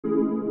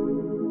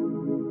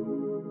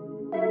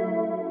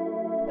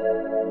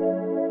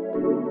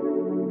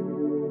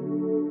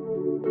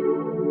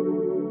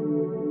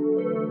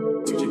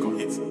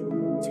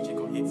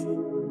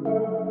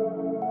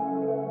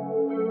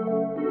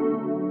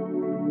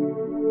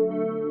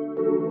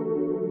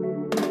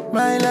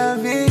My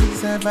love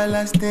is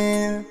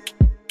everlasting,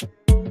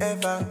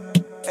 ever,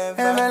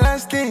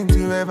 everlasting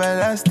to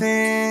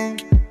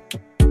everlasting,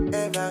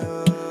 ever.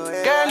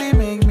 Oh, girl, you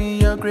make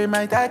me upgrade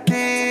my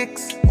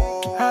tactics.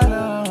 How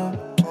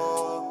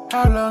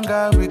long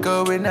are we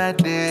going at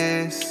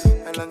this?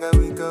 How long are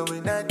we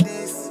going at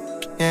this?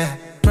 Yeah,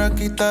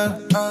 rock it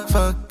up,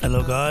 fuck.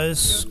 Hello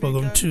guys,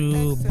 welcome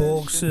to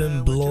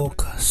Boxing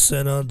Block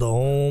Center, the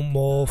home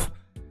of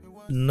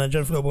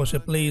Nigerian football.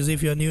 Please,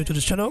 if you're new to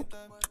this channel,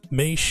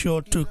 make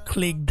sure to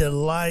click the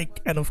like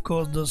and of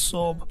course the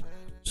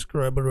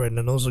subscribe button,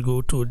 and also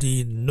go to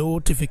the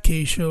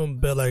notification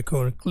bell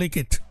icon, click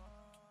it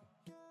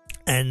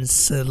and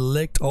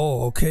select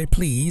all. Okay,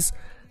 please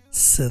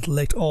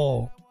select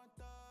all,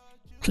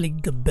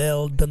 click the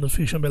bell, the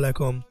notification bell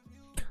icon,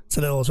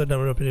 so that also when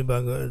I'm opening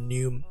back a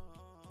new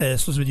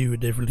exclusive video, will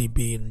definitely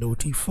be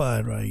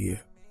notified right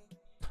here.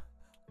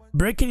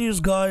 Breaking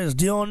news, guys.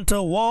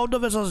 Deontay Wilder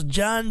versus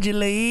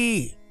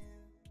Zhilei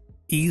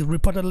is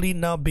reportedly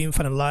now being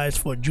finalized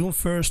for June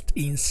 1st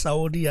in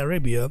Saudi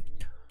Arabia,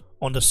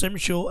 on the same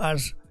show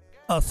as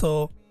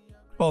Arthur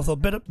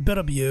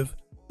Beterbiev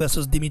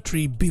versus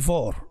Dimitri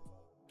Bivol,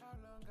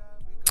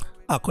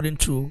 according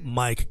to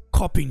Mike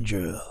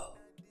Coppinger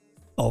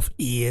of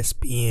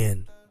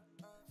ESPN.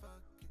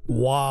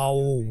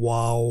 Wow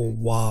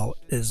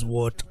is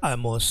what I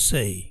must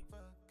say.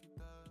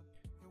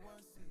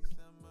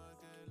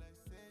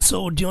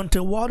 So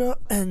Deontay Wilder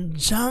and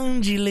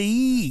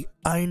Zhang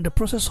are in the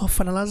process of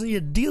finalizing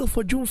a deal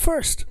for June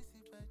 1st.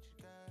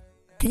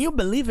 Can you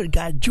believe it,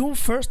 guys? June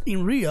 1st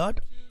in Riyadh.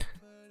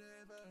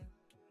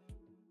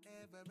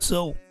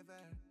 So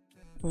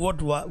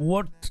what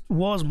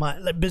was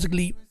my,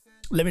 basically,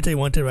 let me tell you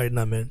one thing right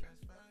now, man.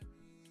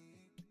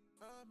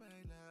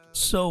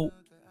 So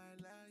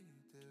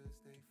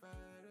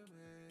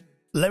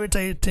let me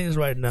tell you things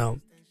right now.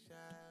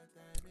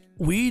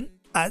 We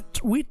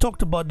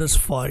talked about this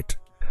fight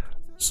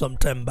some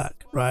time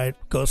back, right?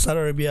 Because Saudi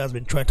Arabia has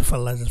been trying to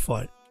finalize this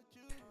fight.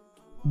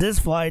 This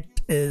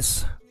fight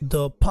is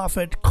the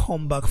perfect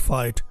comeback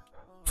fight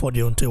for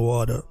Deontay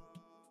Wilder.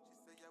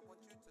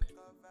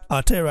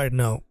 I'll tell you right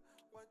now,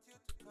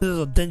 this is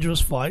a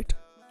dangerous fight.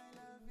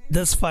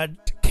 This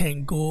fight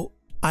can go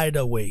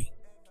either way.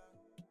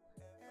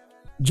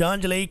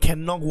 Zhilei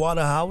can knock Wilder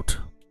out.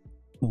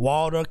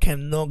 Wilder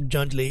can knock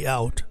Zhilei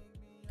out.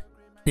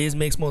 This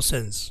makes more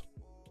sense.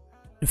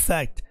 In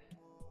fact,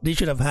 this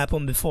should have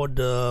happened before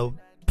the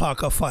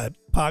Parker fight.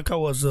 Parker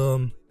was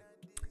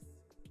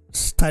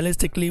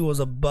stylistically was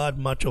a bad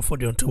matchup for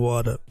Deontay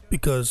Wilder,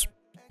 because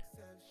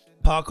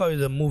Parker is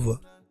a mover.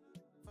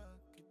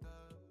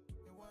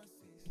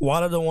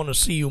 Wilder don't want to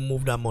see you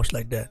move that much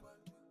like that.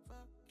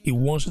 He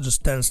wants you to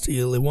stand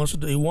still. He wants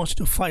you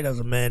to fight as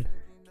a man,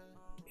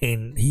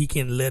 and he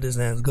can let his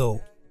hands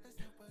go.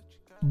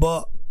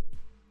 But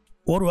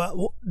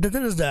the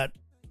thing is that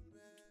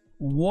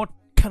what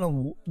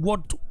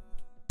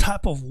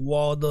type of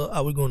Wilder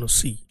are we going to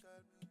see?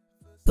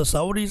 The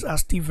Saudis are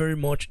still very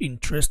much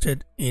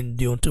interested in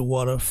Deontay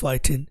Wilder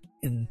fighting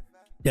in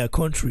their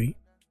country.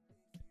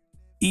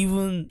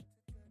 Even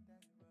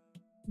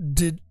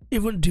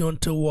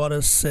Deontay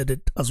Wilder said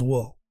it as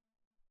well.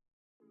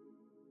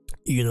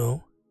 You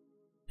know,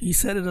 he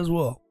said it as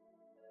well,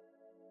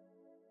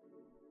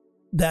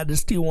 that they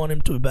still want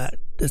him to be back.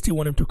 They still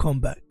want him to come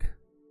back.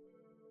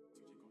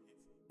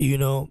 You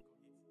know,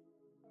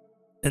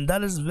 and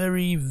that is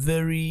very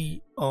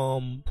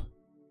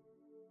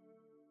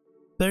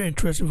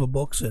interesting for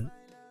boxing.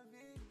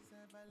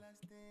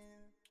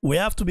 We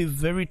have to be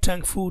very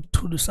thankful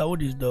to the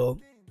Saudis, though.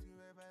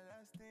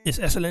 His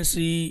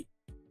Excellency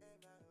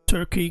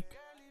Turkic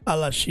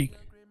Al-Sheikh,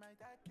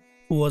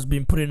 who has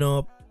been putting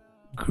up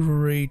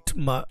great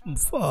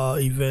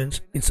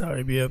events in Saudi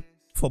Arabia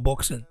for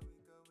boxing.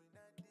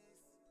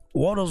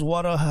 What does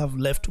Wilder have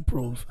left to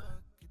prove?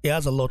 He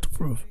has a lot to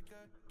prove.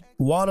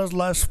 Wilder's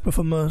last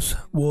performance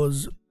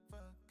was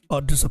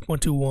a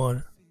disappointing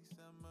one.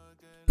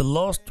 The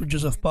loss to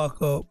Joseph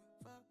Parker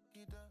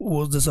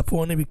was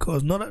disappointing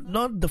because not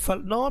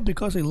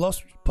because he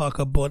lost to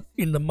Parker, but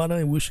in the manner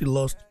in which he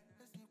lost.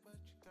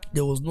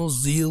 There was no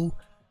zeal.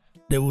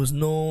 There was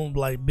no,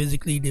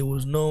 basically there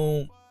was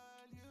no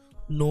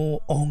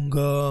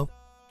hunger.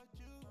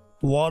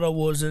 Wilder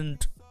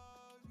wasn't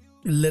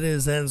letting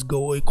his hands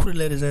go. He couldn't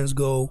let his hands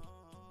go.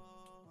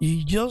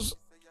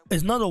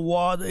 It's not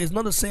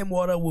the same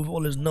Wilder we've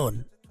always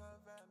known.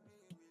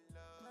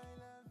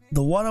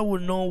 The Wilder we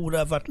know would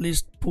have at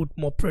least put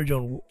more pressure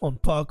on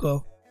Parker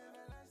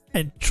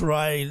and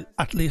try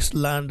at least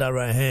land that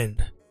right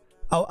hand.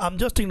 I'm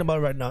just thinking about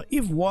it right now.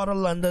 If Wilder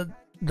landed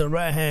the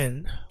right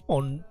hand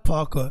on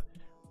Parker,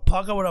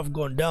 Parker would have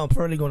gone down,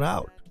 probably gone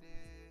out.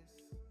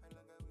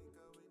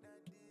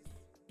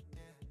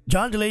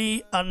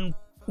 Zhilei and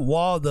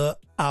Wilder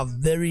are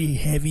very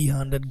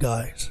heavy-handed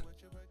guys,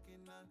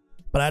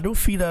 but I do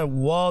feel that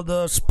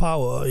Wilder's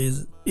power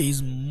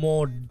is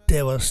more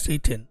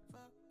devastating.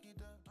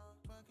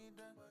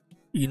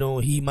 You know,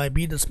 he might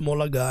be the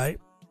smaller guy,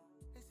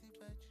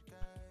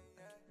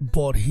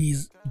 but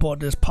his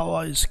but his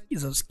power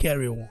is a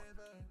scary one.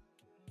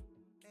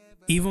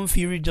 Even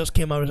Fury just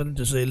came out recently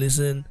to say,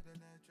 listen,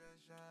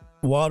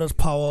 Wilder's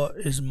power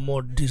is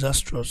more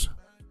disastrous.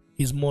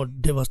 Is more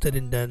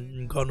devastating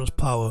than Ngannou's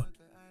power.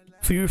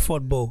 Fury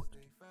fought both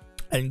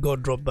and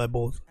got dropped by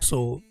both.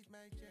 So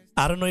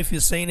I don't know if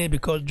he's saying it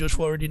because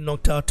Joshua already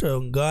knocked out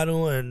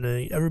Ngannou,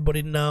 and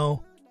everybody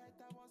now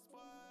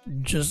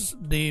just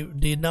they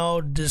now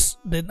just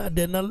they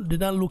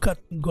not look at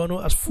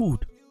Ngannou as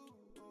food.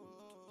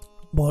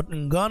 But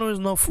Ngannou is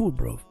not food,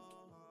 bro.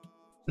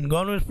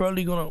 Ngannou is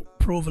probably gonna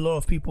prove a lot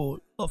of people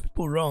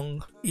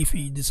wrong if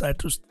he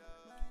decides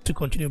to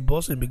continue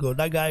boxing, because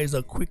that guy is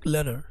a quick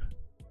learner.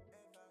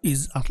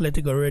 He's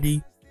athletic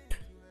already.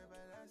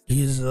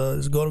 He's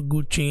got a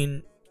good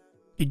chin.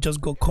 He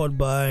just got caught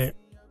by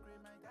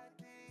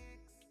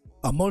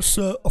a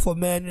monster of a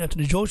man,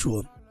 Anthony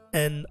Joshua,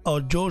 and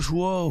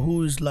Joshua,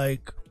 who is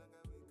like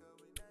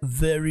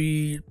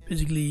very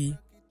basically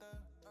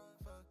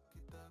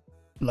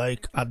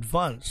like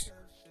advanced.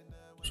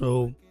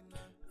 So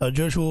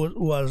Joshua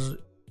was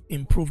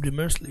improved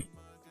immensely,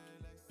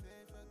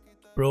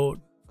 bro.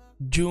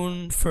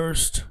 June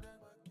 1st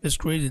is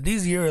crazy.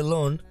 This year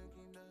alone,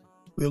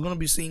 we're gonna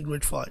be seeing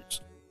great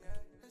fights.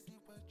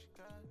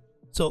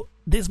 So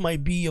this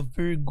might be a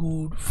very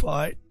good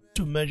fight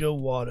to measure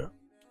Wilder.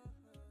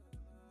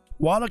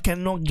 Wilder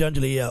can knock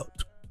Zhang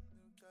out.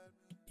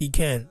 He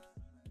can,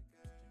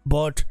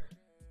 but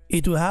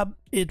it will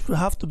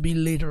have to be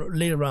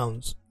later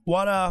rounds.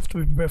 Wilder have to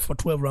be prepared for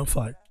 12-round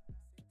fight.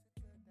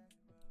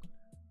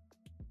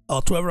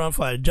 A 12-round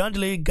fight.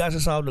 Zhang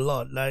gasses out a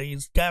lot. Like,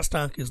 his gas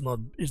tank is not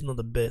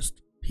the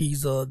best.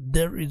 He's a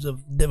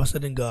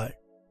devastating guy.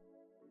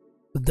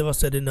 A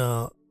devastating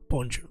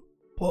puncher.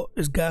 But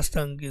his gas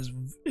tank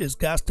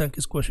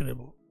is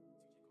questionable.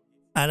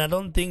 And I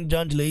don't think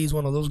Zhang is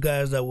one of those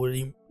guys that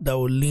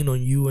will lean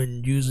on you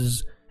and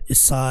use his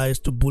size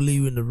to bully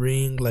you in the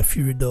ring like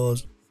Fury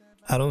does.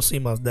 I don't see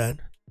him as that.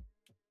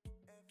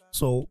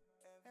 So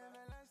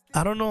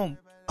I don't know.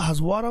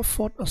 Has Wilder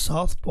fought a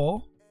southpaw?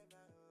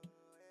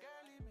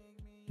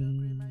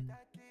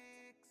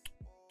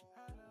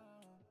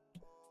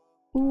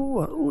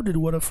 Who did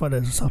Wilder fight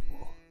as a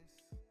southpaw?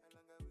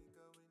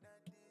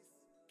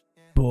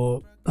 But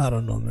I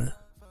don't know, man.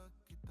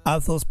 I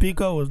thought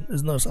Speaker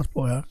is not a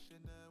southpaw, yeah?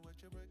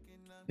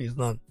 He's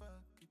not.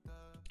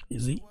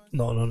 Is he?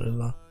 No, he's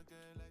not.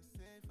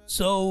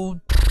 So,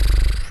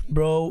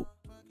 bro,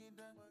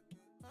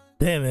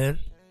 damn, man.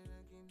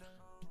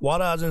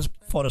 Wilder hasn't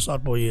fought a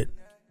southpaw yet.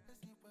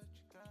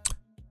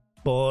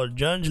 But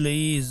Zhang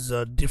is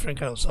a different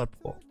kind of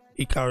southpaw.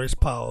 He carries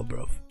power,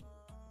 bro.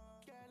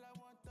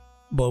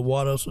 But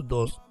Wilder also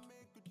does.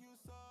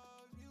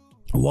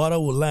 Wilder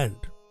will land.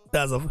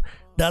 That's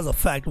a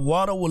fact.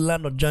 Wilder will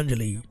land on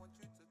Zhang.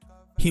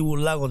 He will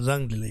land on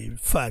Zhang.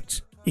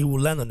 Fact. He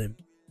will land on him.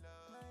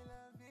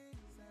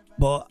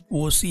 But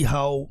we'll see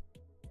how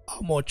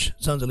much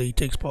Zhang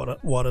takes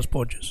Wilder's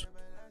punches.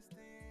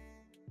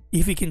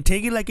 If he can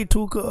take it like he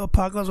took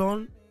Parker's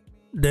on,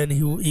 then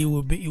he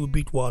will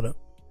beat Wilder.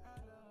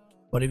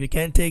 But if he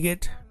can't take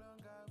it,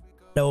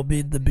 that will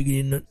be the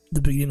beginning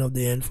of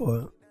the end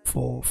for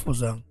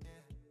Zhang.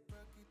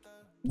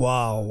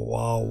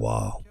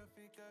 Wow.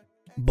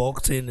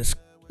 Boxing is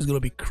gonna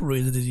be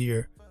crazy this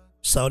year.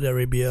 Saudi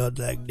Arabia,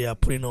 like, they are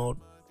putting out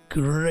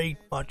great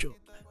matchup.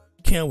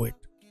 Can't wait.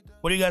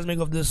 What do you guys make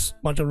of this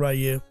matchup right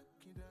here?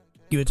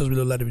 Give it to us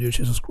below, like the video,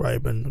 share,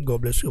 subscribe, and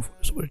God bless you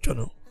for the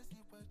channel.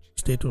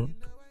 Stay tuned.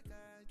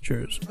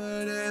 Cheers.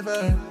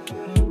 Forever,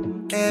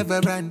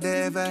 ever and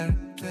ever.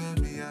 Tell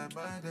me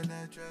about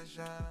the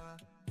treasure.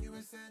 You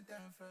were sent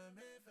down from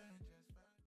heaven.